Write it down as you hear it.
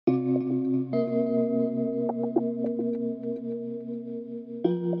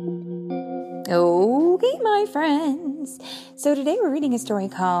Okay, my friends. So today we're reading a story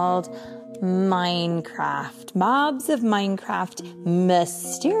called Minecraft. Mobs of Minecraft,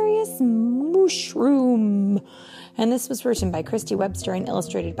 Mysterious Mooshroom. And this was written by Christy Webster and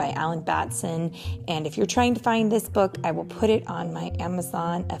illustrated by Alan Batson. And if you're trying to find this book, I will put it on my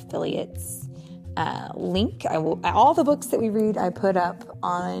Amazon affiliates link. All the books that we read, I put up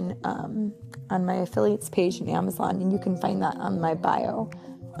on my affiliates page in Amazon, and you can find that on my bio.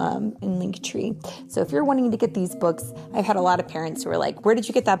 In Linktree. So if you're wanting to get these books, I've had a lot of parents who are like, where did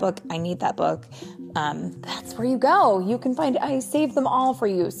you get that book? I need that book. That's where you go. You can find it. I saved them all for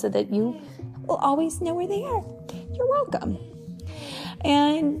you so that you will always know where they are. You're welcome.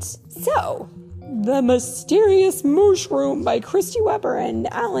 And so, The Mysterious Mooshroom by Christy Webber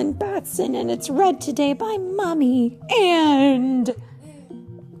and Alan Batson, and it's read today by Mommy. And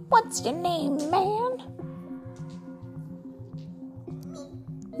what's your name, man?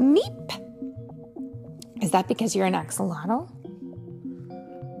 Meep. Is that because you're an axolotl?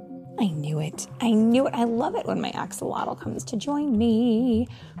 I knew it. I love it when my axolotl comes to join me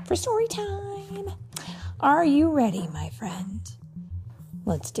for story time. Are you ready, my friend?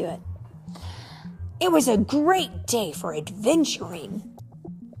 Let's do it. It was a great day for adventuring.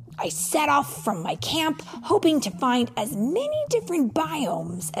 I set off from my camp, hoping to find as many different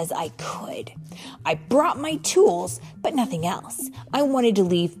biomes as I could. I brought my tools, but nothing else. I wanted to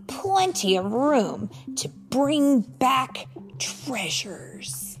leave plenty of room to bring back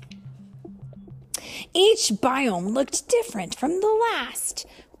treasures. Each biome looked different from the last.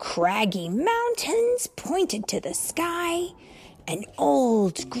 Craggy mountains pointed to the sky. An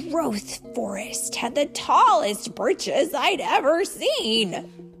old growth forest had the tallest birches I'd ever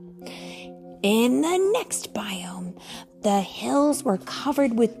seen. In the next biome, the hills were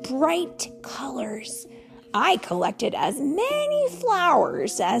covered with bright colors. I collected as many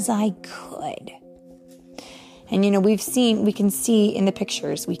flowers as I could. And we can see in the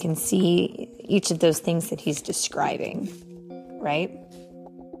pictures, we can see each of those things that he's describing, right?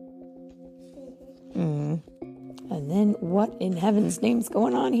 And then what in heaven's name's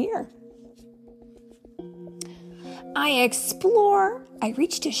going on here? I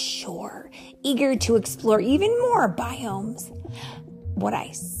reached a shore, eager to explore even more biomes. What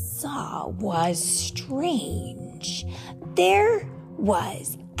I saw was strange. There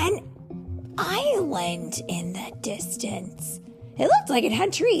was an island in the distance. It looked like it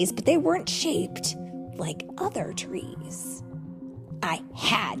had trees, but they weren't shaped like other trees. I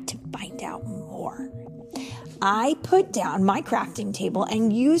had to find out more. I put down my crafting table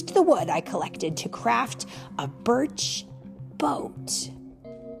and used the wood I collected to craft a birch boat.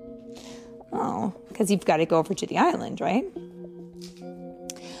 Oh, because you've got to go over to the island, right?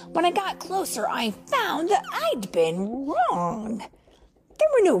 When I got closer, I found that I'd been wrong. There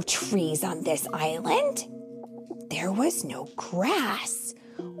were no trees on this island. There was no grass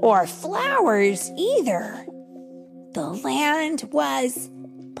or flowers either. The land was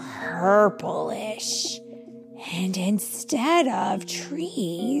purplish. And instead of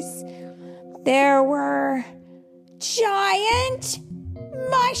trees, there were giant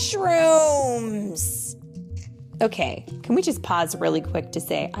mushrooms. Okay, can we just pause really quick to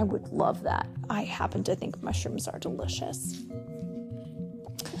say I would love that. I happen to think mushrooms are delicious.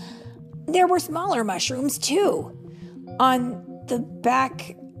 There were smaller mushrooms too, on the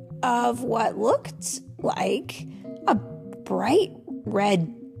back of what looked like a bright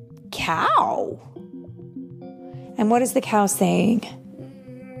red cow. And what is the cow saying?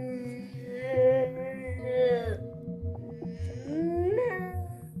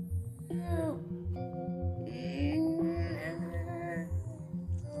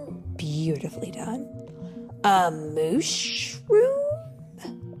 Beautifully done. A mooshroom?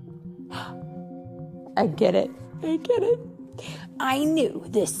 I get it. I knew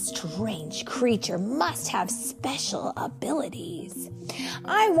this strange creature must have special abilities.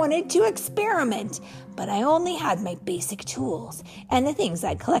 I wanted to experiment, but I only had my basic tools and the things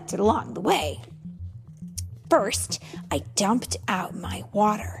I'd collected along the way. First, I dumped out my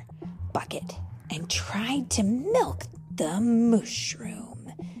water bucket and tried to milk the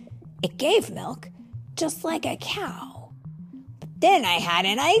mooshroom. It gave milk just like a cow. But then I had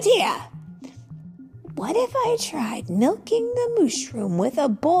an idea. What if I tried milking the mooshroom with a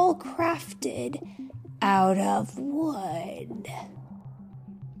bowl crafted out of wood?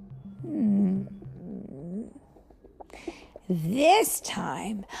 This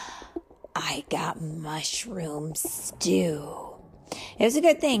time, I got mushroom stew. It was a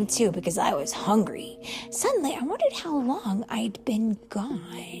good thing, too, because I was hungry. Suddenly, I wondered how long I'd been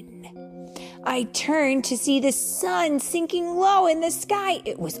gone. I turned to see the sun sinking low in the sky.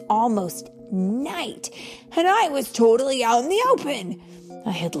 It was almost night, and I was totally out in the open.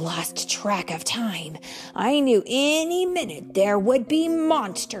 I had lost track of time. I knew any minute there would be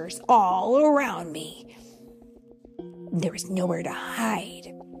monsters all around me. There was nowhere to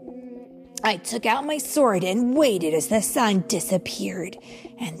hide. I took out my sword and waited as the sun disappeared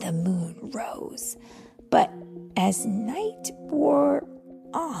and the moon rose. But as night wore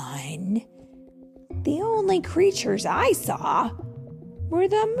on, the only creatures I saw were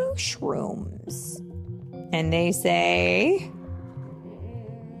the Mooshrooms. And they say,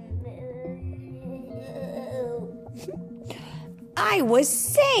 I was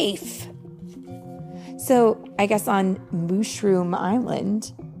safe. So I guess on Mooshroom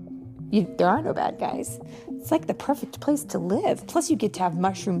Island, there are no bad guys. It's like the perfect place to live. Plus you get to have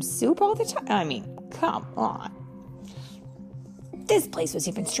mushroom soup all the time. I mean, come on. This place was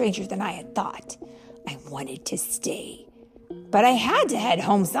even stranger than I had thought. I wanted to stay, but I had to head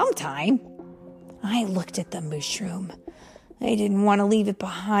home sometime. I looked at the Mooshroom. I didn't want to leave it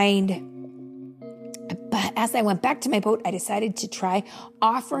behind. But as I went back to my boat, I decided to try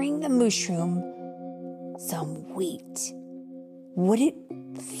offering the Mooshroom some wheat. Would it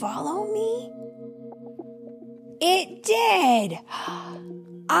follow me? It did.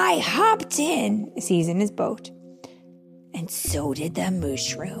 I hopped in, he's in his boat, and so did the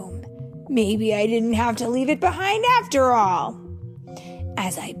Mooshroom. Maybe I didn't have to leave it behind after all.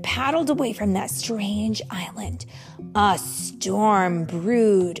 As I paddled away from that strange island, a storm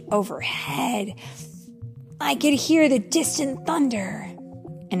brewed overhead. I could hear the distant thunder,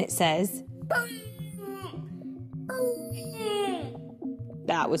 and it says,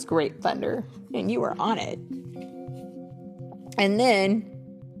 that was great thunder, and you were on it. And then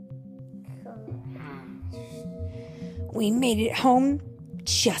we made it home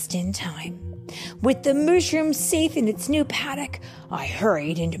just in time. With the Mooshroom safe in its new paddock, I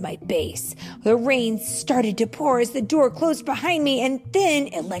hurried into my base. The rain started to pour as the door closed behind me, and then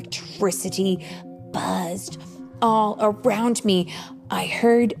electricity buzzed all around me. I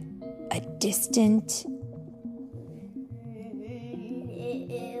heard a distant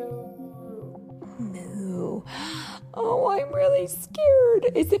moo. Oh, I'm really scared.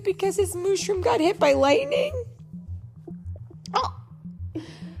 Is it because his Mooshroom got hit by lightning? Oh.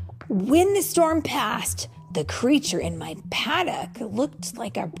 When the storm passed, the creature in my paddock looked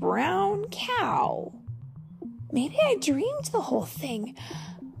like a brown cow. Maybe I dreamed the whole thing.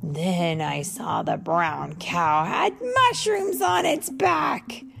 Then I saw the brown cow had mushrooms on its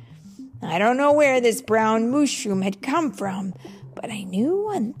back. I don't know where this brown Mooshroom had come from, but I knew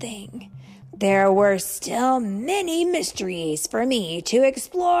one thing. There were still many mysteries for me to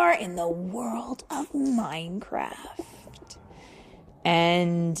explore in the world of Minecraft.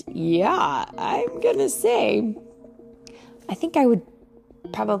 And yeah, I'm gonna say, I think I would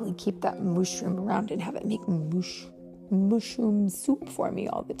probably keep that Mooshroom around and have it make mushroom soup for me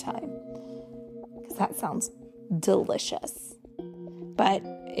all the time, because that sounds delicious. But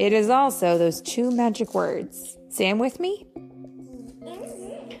it is also those two magic words. Say them with me.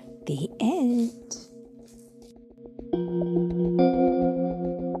 The end.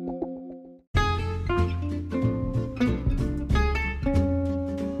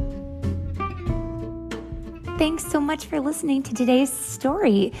 Thanks so much for listening to today's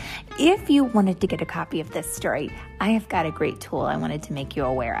story. If you wanted to get a copy of this story, I have got a great tool I wanted to make you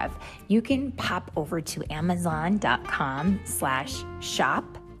aware of. You can pop over to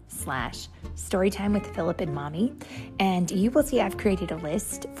amazon.com/shop/storytime with Philip and Mommy, and you will see I've created a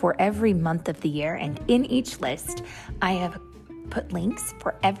list for every month of the year, and in each list, I have put links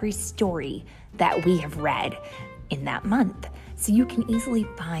for every story that we have read in that month. So you can easily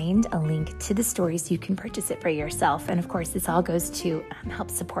find a link to the story so you can purchase it for yourself. And of course, this all goes to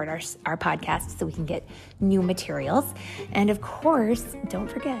help support our podcast so we can get new materials. And of course, don't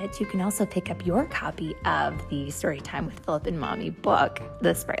forget, you can also pick up your copy of the Storytime with Philip and Mommy book,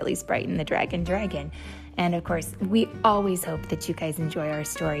 The Sprightly Sprite and the Dragon. And of course, we always hope that you guys enjoy our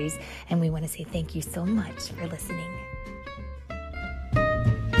stories. And we want to say thank you so much for listening.